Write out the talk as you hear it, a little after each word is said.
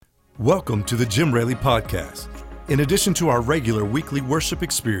Welcome to the Jim Raley Podcast. In addition to our regular weekly worship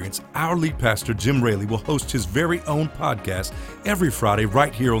experience, our lead pastor, Jim Raley, will host his very own podcast every Friday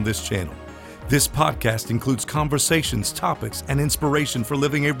right here on this channel. This podcast includes conversations, topics, and inspiration for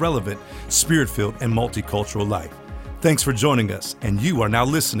living a relevant, spirit-filled, and multicultural life. Thanks for joining us, and you are now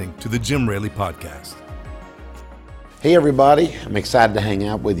listening to the Jim Raley Podcast. Hey everybody, I'm excited to hang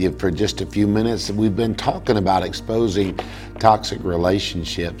out with you for just a few minutes. We've been talking about exposing toxic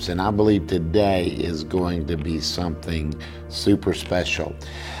relationships, and I believe today is going to be something super special.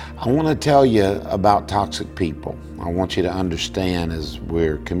 I want to tell you about toxic people. I want you to understand as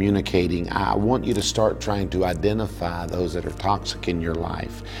we're communicating, I want you to start trying to identify those that are toxic in your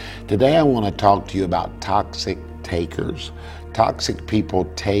life. Today I want to talk to you about toxic takers. Toxic people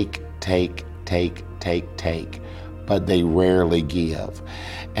take, but they rarely give.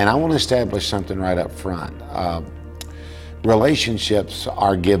 And I want to establish something right up front. Relationships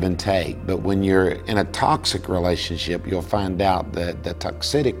are give and take, but when you're in a toxic relationship, you'll find out that the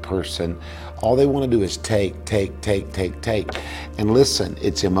toxic person, all they want to do is take. And listen,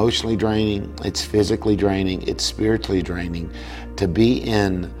 it's emotionally draining, it's physically draining, it's spiritually draining to be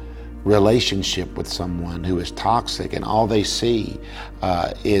in relationship with someone who is toxic and all they see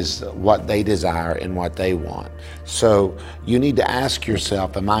is what they desire and what they want. So you need to ask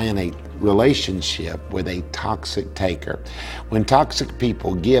yourself, am I in a relationship with a toxic taker? When toxic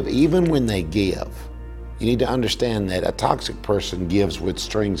people give, even when they give, you need to understand that a toxic person gives with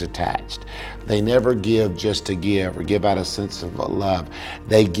strings attached. They never give just to give or give out a sense of love.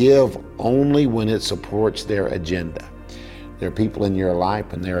 They give only when it supports their agenda. There are people in your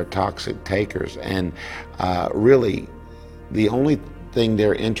life and they're toxic takers, and really the only thing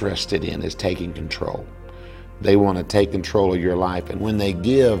they're interested in is taking control. They want to take control of your life, and when they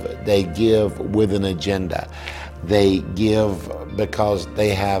give with an agenda. They give because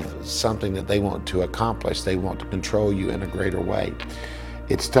they have something that they want to accomplish. They want to control you in a greater way.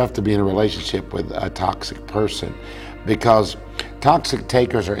 It's tough to be in a relationship with a toxic person because toxic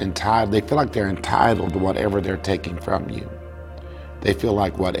takers are entitled. They feel like they're entitled to whatever they're taking from you. They feel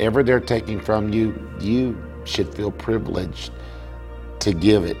like whatever they're taking from you, you should feel privileged to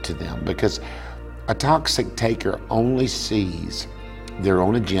give it to them, because a toxic taker only sees their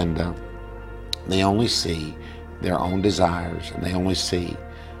own agenda, they only see their own desires, and they only see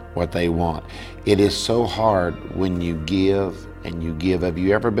what they want. It is so hard when you give and you give. Have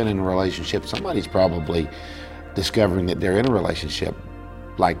you ever been in a relationship? Somebody's probably discovering that they're in a relationship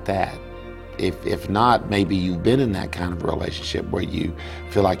like that. If not, maybe you've been in that kind of relationship where you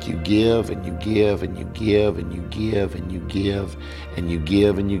feel like you give and you give and you give and you give and you give and you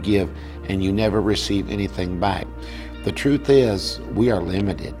give and you give and you never receive anything back. The truth is, we are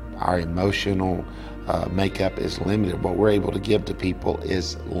limited. Our emotional makeup is limited. What we're able to give to people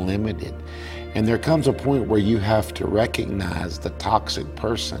is limited. And there comes a point where you have to recognize the toxic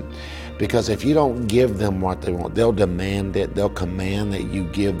person, because if you don't give them what they want, they'll demand it. They'll command that you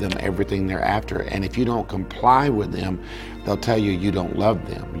give them everything they're after. And if you don't comply with them, they'll tell you you don't love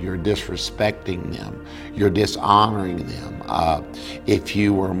them. You're disrespecting them. You're dishonoring them. If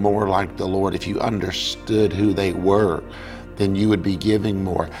you were more like the Lord, if you understood who they were, then you would be giving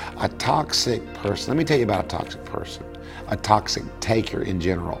more. A toxic person, let me tell you about a toxic person, a toxic taker in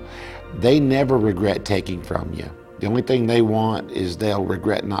general. They never regret taking from you. The only thing they want is they'll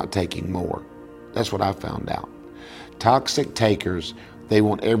regret not taking more. That's what I found out. Toxic takers, they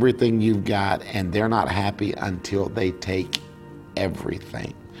want everything you've got, and they're not happy until they take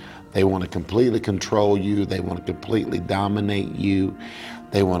everything. They want to completely control you. They want to completely dominate you.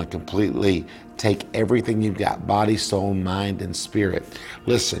 They want to completely take everything you've got, body, soul, mind, and spirit.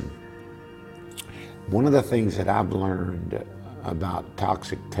 Listen, one of the things that I've learned about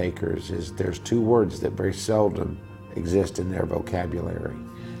toxic takers is there's two words that very seldom exist in their vocabulary.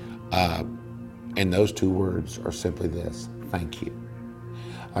 And those two words are simply this: thank you.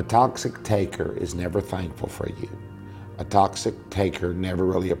 A toxic taker is never thankful for you. A toxic taker never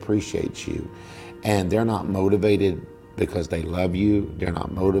really appreciates you. And they're not motivated because they love you. They're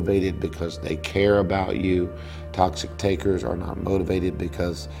not motivated because they care about you. Toxic takers are not motivated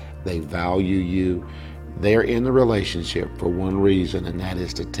because they value you. They're in the relationship for one reason, and that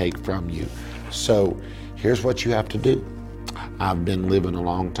is to take from you. So here's what you have to do. I've been living a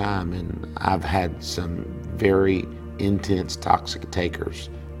long time, and I've had some very intense toxic takers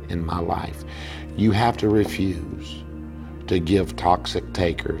in my life. You have to refuse to give toxic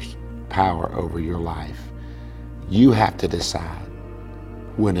takers power over your life. You have to decide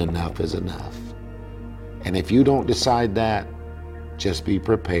when enough is enough. And if you don't decide that, just be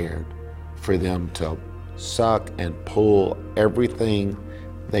prepared for them to suck and pull everything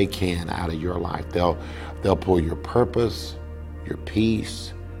they can out of your life. They'll pull your purpose, your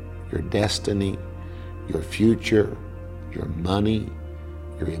peace, your destiny, your future, your money,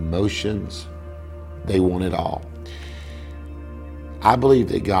 your emotions. They want it all. I believe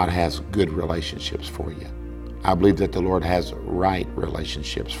that God has good relationships for you. I believe that the Lord has right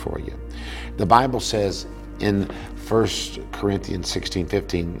relationships for you. The Bible says in 1 Corinthians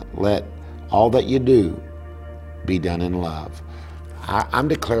 16:15, let all that you do be done in love. I'm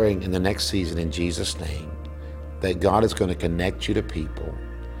declaring in the next season in Jesus' name that God is going to connect you to people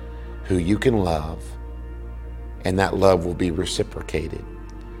who you can love, and that love will be reciprocated,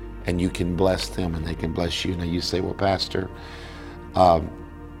 and you can bless them and they can bless you. Now you say, well, Pastor,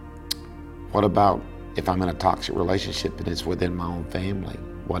 what about if I'm in a toxic relationship and it's within my own family?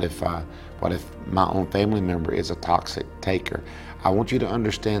 What if my own family member is a toxic taker? I want you to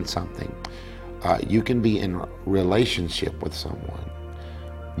understand something. You can be in relationship with someone,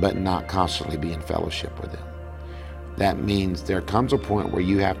 but not constantly be in fellowship with them. That means there comes a point where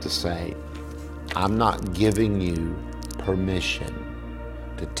you have to say, I'm not giving you permission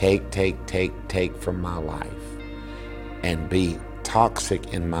to take from my life and be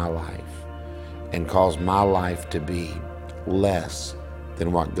toxic in my life and cause my life to be less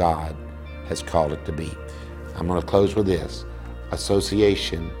than what God has called it to be. I'm going to close with this.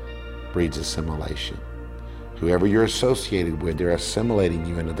 Association breeds assimilation. Whoever you're associated with, they're assimilating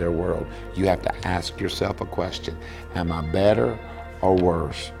you into their world. You have to ask yourself a question. Am I better or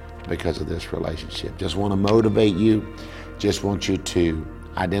worse because of this relationship? Just want to motivate you. Just want you to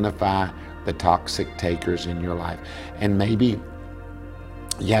identify the toxic takers in your life. And maybe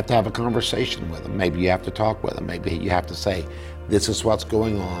you have to have a conversation with them. Maybe you have to talk with them. Maybe you have to say, this is what's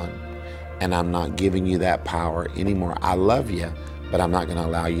going on, and I'm not giving you that power anymore. I love you, but I'm not going to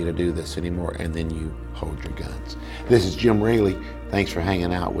allow you to do this anymore. And then you hold your guns. This is Jim Raley. Thanks for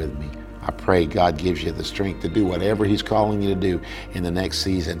hanging out with me. I pray God gives you the strength to do whatever He's calling you to do in the next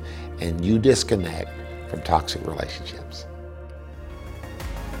season, and you disconnect from toxic relationships.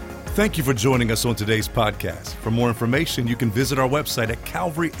 Thank you for joining us on today's podcast. For more information, you can visit our website at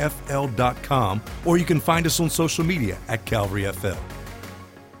calvaryfl.com, or you can find us on social media at CalvaryFL.